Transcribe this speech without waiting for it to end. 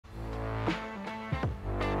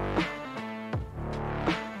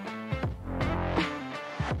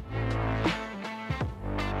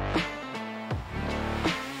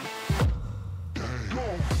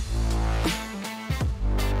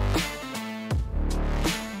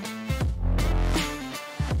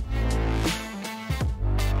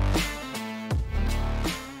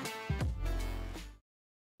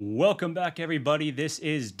Welcome back, everybody. This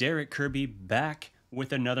is Darreck Kirby back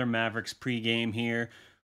with another Mavericks pregame here.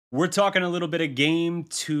 We're talking a little bit of game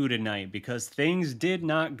 2 tonight because things did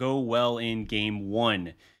not go well in game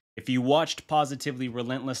 1. If you watched Positively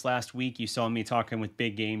Relentless last week, you saw me talking with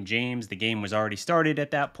Big Game James. The game was already started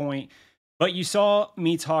at that point, but you saw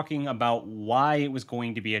me talking about why it was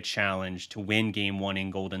going to be a challenge to win game 1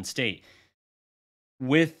 in Golden State.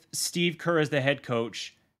 With Steve Kerr as the head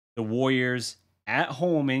coach, the Warriors at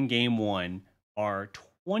home in game 1 are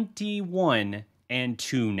 21-2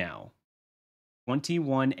 now.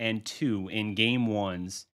 21-2 in game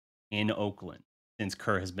 1s in Oakland since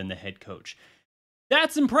Kerr has been the head coach.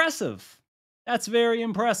 That's impressive. That's very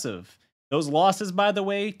impressive. Those losses, by the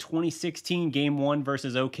way, 2016 game 1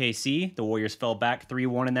 versus OKC. The Warriors fell back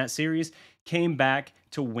 3-1 in that series, came back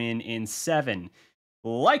to win in 7.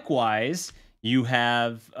 Likewise, you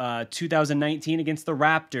have 2019 against the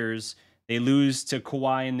Raptors. They lose to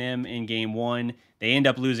Kawhi and them in game 1. They end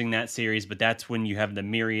up losing that series, but that's when you have the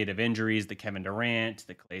myriad of injuries, the Kevin Durant,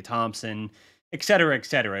 the Klay Thompson, et cetera, et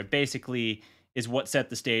cetera. It basically is what set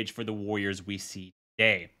the stage for the Warriors we see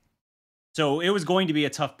today. So it was going to be a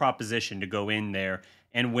tough proposition to go in there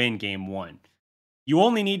and win game 1. You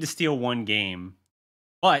only need to steal one game,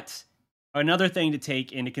 but another thing to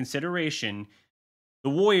take into consideration, the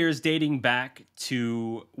Warriors, dating back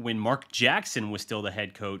to when Mark Jackson was still the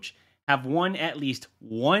head coach, have won at least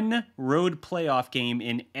one road playoff game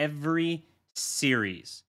in every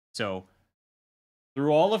series. So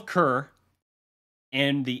through all of Kerr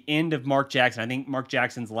and the end of Mark Jackson, I think Mark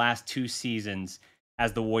Jackson's last 2 seasons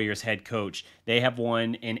as the Warriors head coach, they have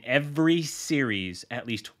won in every series at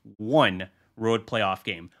least one road playoff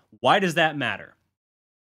game. Why does that matter?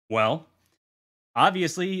 Well,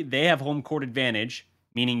 obviously they have home court advantage,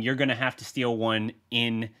 meaning you're going to have to steal one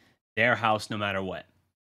in their house no matter what.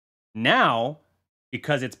 Now,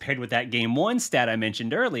 because it's paired with that game 1 stat I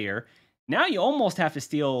mentioned earlier, now you almost have to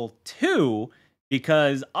steal 2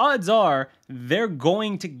 because odds are they're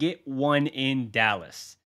going to get one in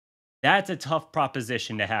Dallas. That's a tough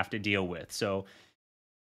proposition to have to deal with. So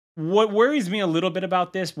what worries me a little bit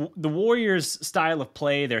about this, the Warriors' style of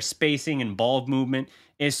play, their spacing and ball movement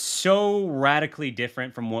is so radically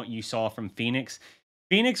different from what you saw from Phoenix.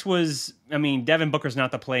 Phoenix was, Devin Booker's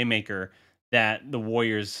not the playmaker that the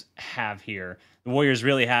Warriors have here. The Warriors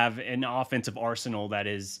really have an offensive arsenal that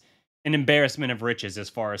is an embarrassment of riches as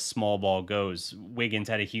far as small ball goes. Wiggins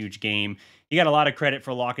had a huge game. He got a lot of credit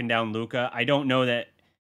for locking down Luka. I don't know that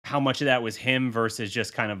how much of that was him versus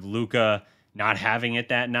just kind of Luka not having it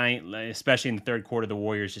that night, especially in the third quarter. The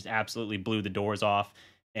Warriors just absolutely blew the doors off.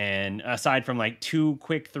 And aside from like 2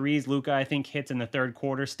 quick threes, Luka, I think, hits in the third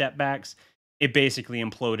quarter, step backs, it basically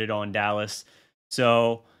imploded on Dallas.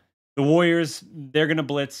 So the Warriors, they're going to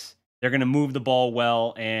blitz, they're going to move the ball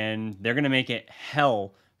well, and they're going to make it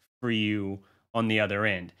hell for you on the other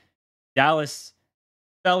end. Dallas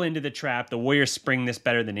fell into the trap. The Warriors spring this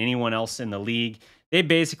better than anyone else in the league. They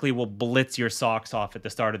basically will blitz your socks off at the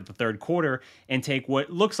start of the third quarter and take what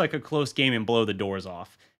looks like a close game and blow the doors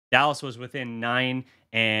off. Dallas was within 9,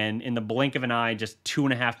 and in the blink of an eye, just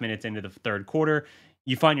 2.5 minutes into the third quarter,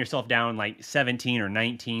 you find yourself down like 17 or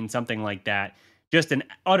 19, something like that. Just an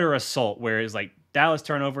utter assault where it's like Dallas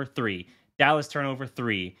turnover 3, Dallas turnover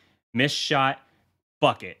 3, missed shot,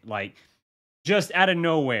 bucket. Like just out of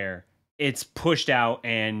nowhere, it's pushed out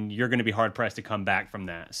and you're going to be hard pressed to come back from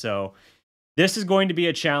that. So this is going to be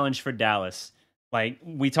a challenge for Dallas. Like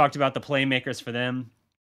we talked about the playmakers for them.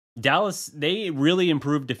 Dallas, they really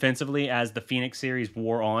improved defensively as the Phoenix series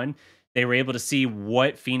wore on. They were able to see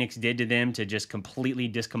what Phoenix did to them to just completely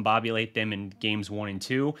discombobulate them in games 1 and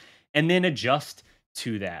 2. And then adjust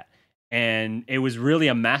to that. And it was really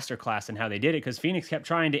a masterclass in how they did it because Phoenix kept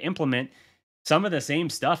trying to implement some of the same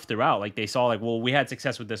stuff throughout. Like they saw like, well, we had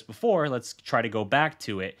success with this before. Let's try to go back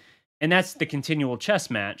to it. And that's the continual chess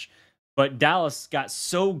match. But Dallas got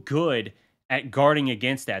so good at guarding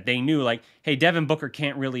against that. They knew like, hey, Devin Booker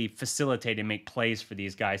can't really facilitate and make plays for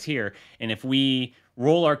these guys here. And if we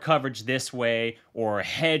roll our coverage this way or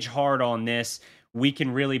hedge hard on this, we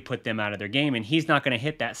can really put them out of their game. And he's not going to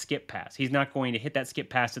hit that skip pass. He's not going to hit that skip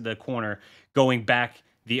pass to the corner going back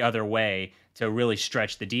the other way to really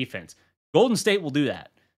stretch the defense. Golden State will do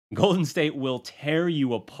that. Golden State will tear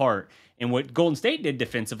you apart. And what Golden State did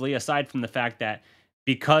defensively, aside from the fact that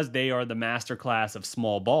because they are the masterclass of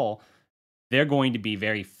small ball, they're going to be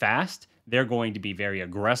very fast. They're going to be very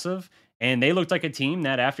aggressive. And they looked like a team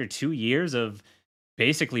that after 2 years of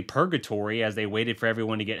basically purgatory as they waited for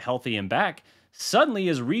everyone to get healthy and back, suddenly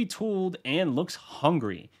is retooled and looks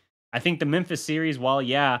hungry. I think the Memphis series, while,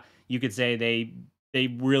 yeah, you could say they they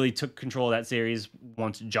really took control of that series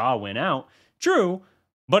once Ja went out. True,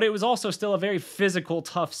 but it was also still a very physical,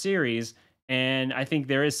 tough series. And I think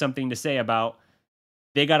there is something to say about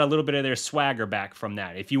they got a little bit of their swagger back from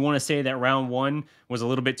that. If you want to say that round one was a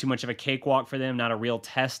little bit too much of a cakewalk for them, not a real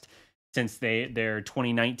test, since their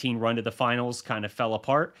 2019 run to the finals kind of fell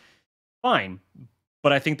apart, fine.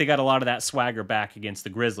 But I think they got a lot of that swagger back against the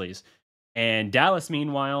Grizzlies. And Dallas,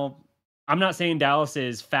 meanwhile, I'm not saying Dallas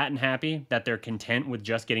is fat and happy, that they're content with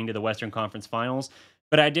just getting to the Western Conference Finals,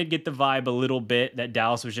 but I did get the vibe a little bit that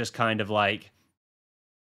Dallas was just kind of like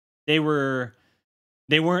they weren't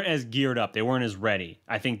as geared up. They weren't as ready.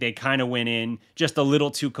 I think they kind of went in just a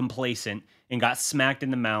little too complacent and got smacked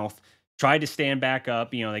in the mouth, tried to stand back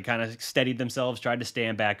up. You know, they kind of steadied themselves, tried to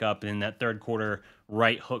stand back up. And then that third quarter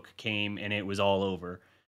right hook came and it was all over.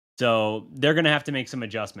 So they're going to have to make some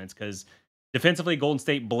adjustments because defensively, Golden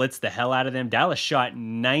State blitzed the hell out of them. Dallas shot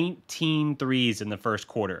 19 threes in the first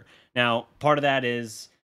quarter. Now, part of that is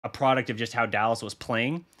a product of just how Dallas was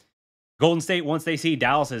playing. Golden State, once they see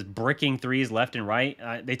Dallas is bricking threes left and right,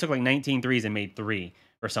 they took like 19 threes and made 3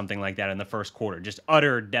 or something like that in the first quarter. Just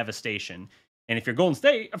utter devastation. And if you're Golden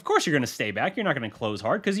State, of course you're going to stay back. You're not going to close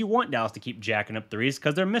hard because you want Dallas to keep jacking up threes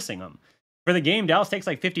because they're missing them. For the game, Dallas takes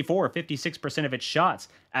like 54 or 56% of its shots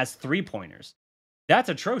as three-pointers. That's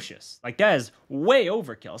atrocious. Like, that is way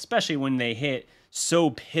overkill, especially when they hit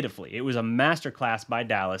so pitifully. It was a masterclass by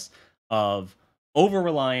Dallas of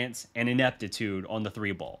over-reliance and ineptitude on the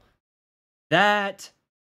three ball. That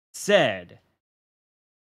said,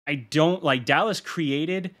 I don't like Dallas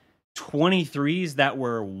created 23s that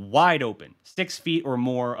were wide open, 6 feet or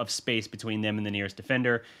more of space between them and the nearest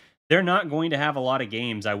defender. They're not going to have a lot of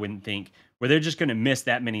games, I wouldn't think, where they're just going to miss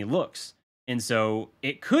that many looks. And so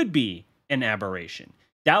it could be an aberration.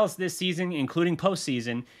 Dallas this season, including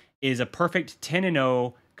postseason, is a perfect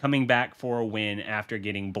 10-0 coming back for a win after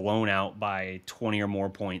getting blown out by 20 or more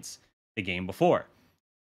points the game before.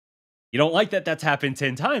 You don't like that that's happened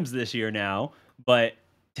 10 times this year now, but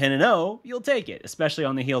 10-0, you'll take it, especially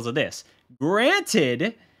on the heels of this.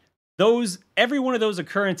 Granted, every one of those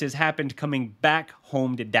occurrences happened coming back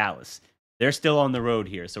home to Dallas. They're still on the road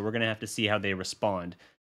here, so we're going to have to see how they respond.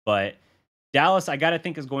 But Dallas, I got to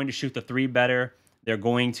think, is going to shoot the 3 better. They're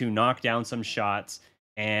going to knock down some shots.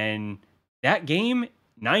 And that game,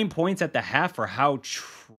 9 points at the half for how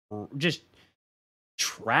just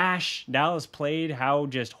trash Dallas played, how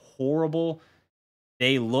just horrible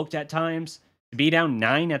they looked at times. To be down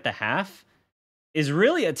 9 at the half is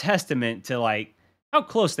really a testament to like how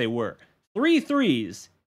close they were. 3 threes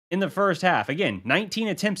in the first half. Again, 19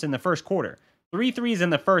 attempts in the first quarter. 3 threes in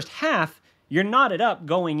the first half. You're knotted up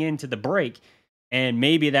going into the break. And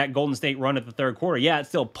maybe that Golden State run at the third quarter, yeah, it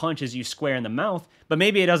still punches you square in the mouth, but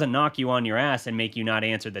maybe it doesn't knock you on your ass and make you not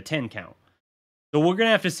answer the 10 count. So we're going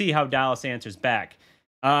to have to see how Dallas answers back.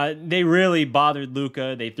 They really bothered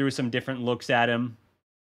Luka. They threw some different looks at him.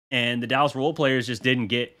 And the Dallas role players just didn't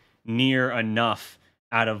get near enough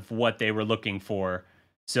out of what they were looking for.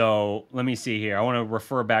 So let me see here. I want to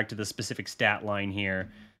refer back to the specific stat line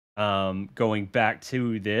here. Going back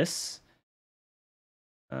to this.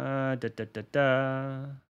 So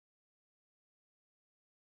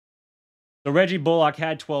Reggie Bullock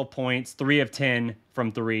had 12 points, 3 of 10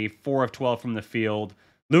 from 3, 4 of 12 from the field.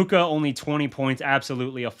 Luka only 20 points,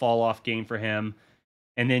 absolutely a fall-off game for him.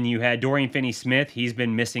 And then you had Dorian Finney-Smith. He's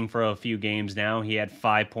been missing for a few games now. He had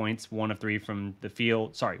 5 points, 1 of 3 from the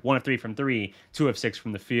field. 1 of 3 from 3, 2 of 6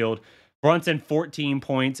 from the field. Brunson, 14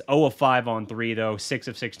 points, 0 of 5 on 3, though, 6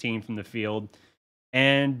 of 16 from the field.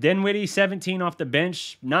 And Dinwiddie, 17 off the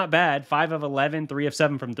bench. Not bad. 5 of 11, 3 of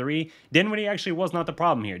 7 from 3. Dinwiddie actually was not the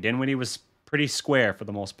problem here. Dinwiddie was pretty square for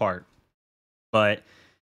the most part. But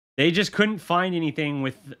they just couldn't find anything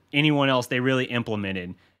with anyone else they really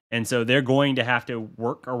implemented. And so they're going to have to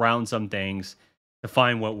work around some things to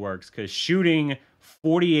find what works. Because shooting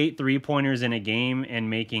 48 three-pointers in a game and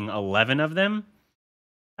making 11 of them,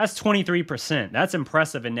 that's 23%. That's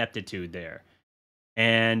impressive ineptitude there.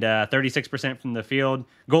 And 36% from the field.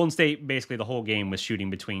 Golden State, basically the whole game, was shooting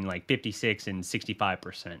between like 56 and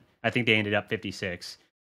 65%. I think they ended up 56.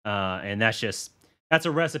 And that's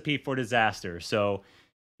a recipe for disaster. So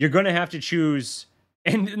you're going to have to choose.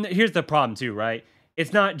 And here's the problem too, right?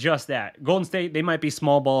 It's not just that. Golden State, they might be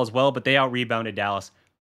small ball as well, but they out-rebounded Dallas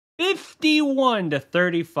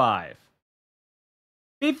 51-35.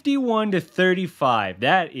 51-35.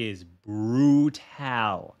 That is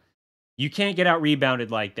brutal. You can't get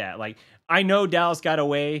out-rebounded like that. Like, I know Dallas got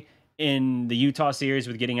away in the Utah series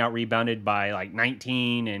with getting out-rebounded by like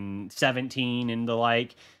 19 and 17 and the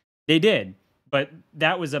like. They did. But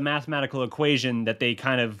that was a mathematical equation that they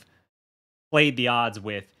kind of played the odds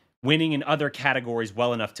with winning in other categories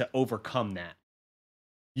well enough to overcome that.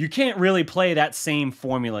 You can't really play that same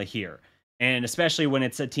formula here. And especially when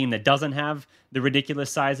it's a team that doesn't have the ridiculous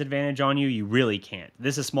size advantage on you, you really can't.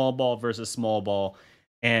 This is small ball versus small ball,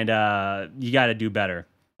 and you got to do better.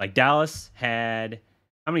 Like Dallas had,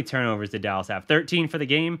 how many turnovers did Dallas have? 13 for the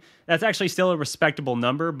game. That's actually still a respectable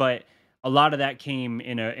number, but a lot of that came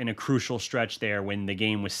in a crucial stretch there when the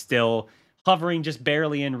game was still hovering just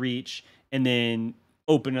barely in reach, and then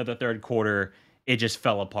open of the third quarter, it just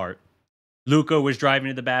fell apart. Luka was driving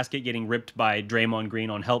to the basket, getting ripped by Draymond Green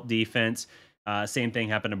on help defense. Same thing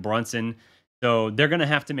happened to Brunson. So they're going to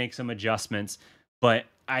have to make some adjustments. But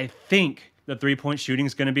I think the three-point shooting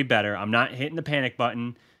is going to be better. I'm not hitting the panic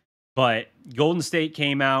button, but Golden State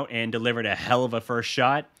came out and delivered a hell of a first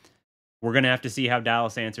shot. We're going to have to see how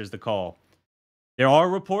Dallas answers the call. There are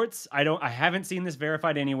reports. I haven't seen this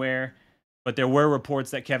verified anywhere, but there were reports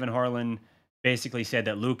that Kevin Harlan basically said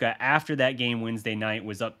that Luka, after that game Wednesday night,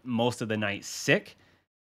 was up most of the night sick.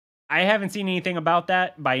 I haven't seen anything about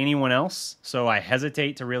that by anyone else, so I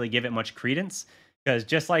hesitate to really give it much credence, because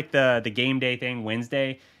just like the game day thing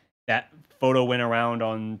Wednesday, that photo went around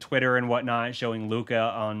on Twitter and whatnot showing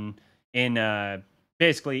Luka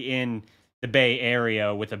basically in the Bay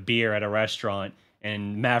Area with a beer at a restaurant,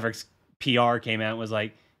 and Mavericks PR came out and was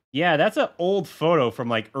like, yeah, that's an old photo from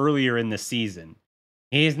like earlier in the season.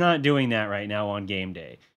 He's not doing that right now on game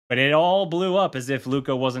day. But it all blew up as if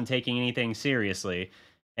Luka wasn't taking anything seriously.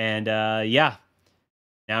 And yeah,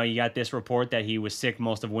 now you got this report that he was sick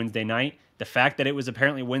most of Wednesday night. The fact that it was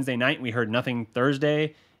apparently Wednesday night, we heard nothing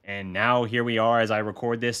Thursday. And now here we are as I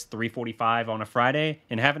record this 3:45 on a Friday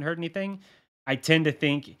and haven't heard anything. I tend to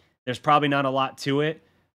think there's probably not a lot to it.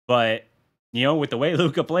 But, you know, with the way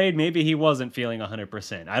Luka played, maybe he wasn't feeling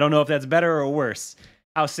 100%. I don't know if that's better or worse.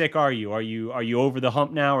 How sick are you? Are you over the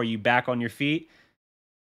hump now? Are you back on your feet?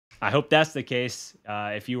 I hope that's the case.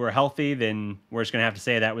 If you were healthy, then we're just going to have to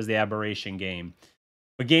say that was the aberration game.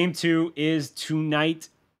 But game 2 is tonight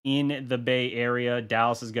in the Bay Area.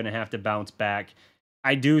 Dallas is going to have to bounce back.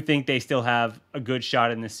 I do think they still have a good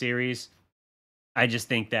shot in this series. I just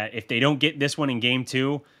think that if they don't get this one in game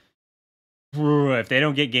 2, if they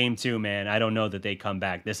don't get game 2, man, I don't know that they come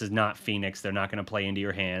back. This is not Phoenix. They're not going to play into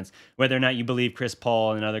your hands. Whether or not you believe Chris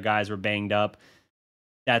Paul and other guys were banged up,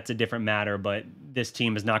 that's a different matter. But this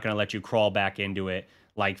team is not going to let you crawl back into it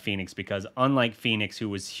like Phoenix, because unlike Phoenix, who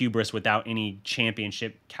was hubris without any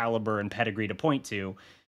championship caliber and pedigree to point to,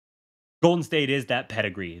 Golden State is that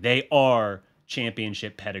pedigree. They are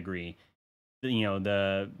championship pedigree. You know,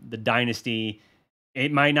 the dynasty,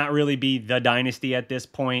 it might not really be the dynasty at this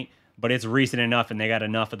point, but it's recent enough, and they got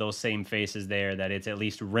enough of those same faces there that it's at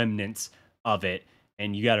least remnants of it,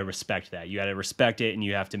 and you got to respect that. You got to respect it, and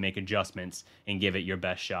you have to make adjustments and give it your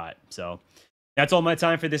best shot. So that's all my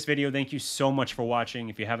time for this video. Thank you so much for watching.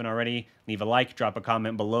 If you haven't already, leave a like, drop a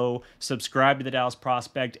comment below, subscribe to the Dallas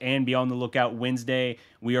Prospect, and be on the lookout Wednesday.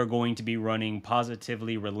 We are going to be running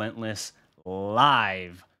Positively Relentless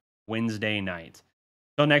live Wednesday night.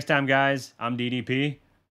 Till next time, guys, I'm DDP.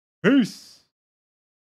 Peace.